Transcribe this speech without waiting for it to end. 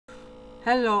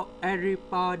Hello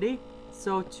everybody,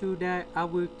 so today I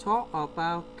will talk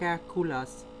about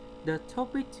calculus. The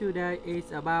topic today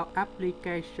is about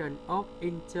application of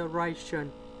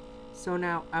integration. So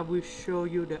now I will show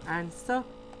you the answer.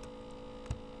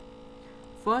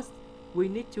 First, we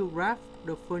need to graph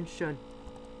the function.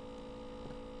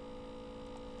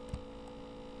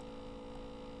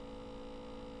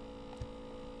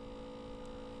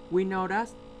 We know that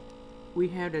we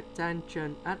have the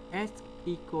tangent at s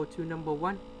equal to number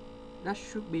 1. That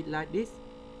should be like this.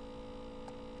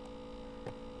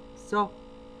 So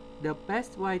the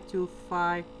best way to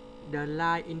find the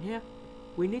line in here,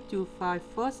 we need to find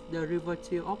first the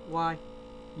derivative of y.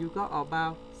 You got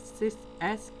about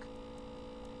 6s.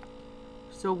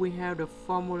 So we have the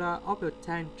formula of the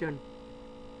tangent.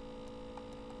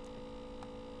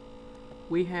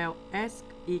 We have s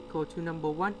equal to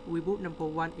number 1. We put number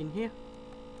 1 in here.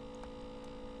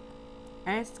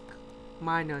 S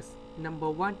minus number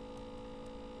 1.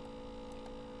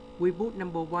 We put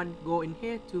number 1 go in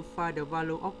here to find the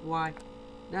value of y.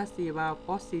 That's about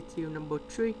positive number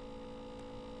 3.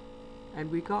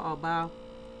 And we got about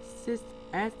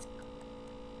 6s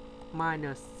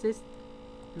minus 6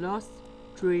 plus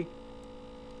 3.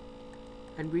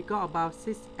 And we got about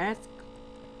 6s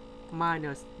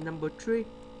minus number 3.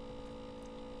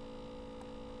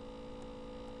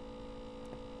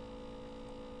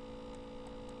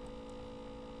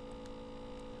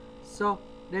 So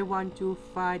they want to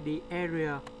find the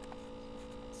area.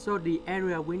 So the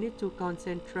area we need to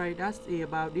concentrate, that's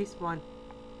about this one.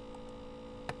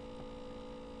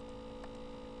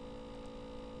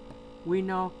 We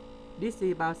know this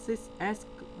is about 6s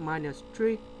minus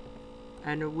 3.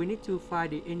 And we need to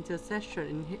find the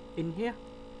intersection in here.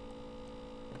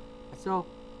 So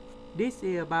this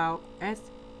is about s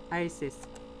axis.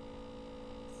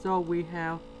 So we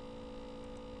have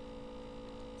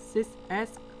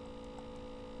 6s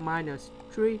minus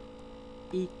 3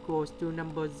 equals to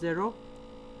number 0,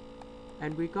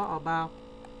 and we got about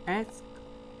s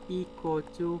equal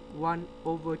to 1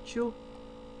 over 2.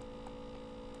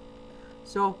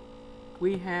 So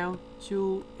we have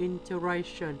two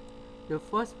integration. The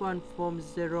first one from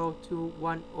 0 to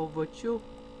 1 over 2.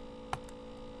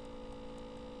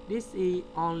 This is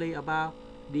only about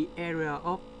the area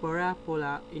of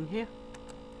parabola in here.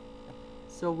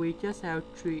 So we just have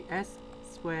 3s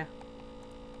squared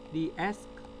ds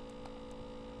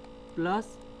plus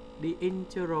the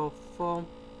integral from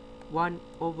 1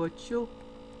 over 2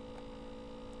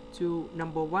 to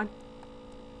number 1.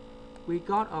 We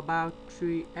got about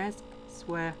 3s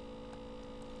squared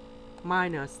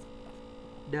minus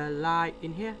the line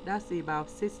in here. That's about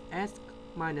 6s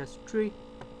minus 3.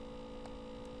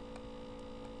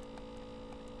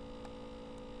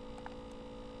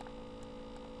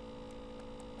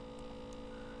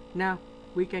 Now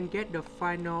we can get the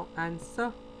final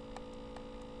answer.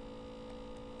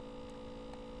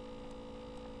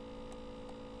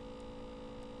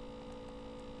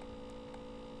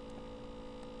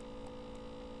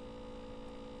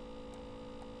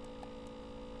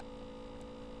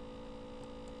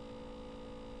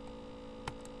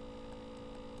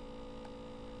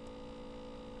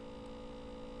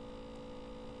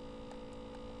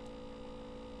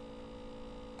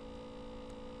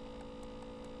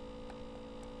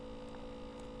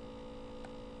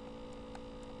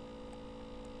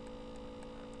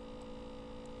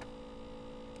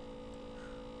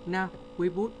 Now we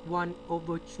put 1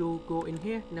 over 2 go in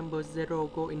here, number 0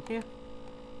 go in here,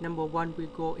 number 1 will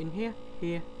go in here,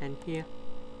 here and here.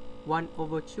 1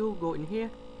 over 2 go in here,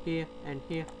 here and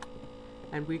here.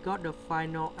 And we got the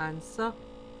final answer.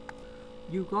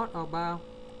 You got about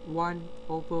 1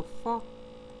 over 4.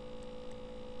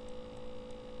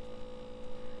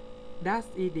 That's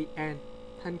the end.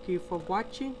 Thank you for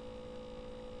watching.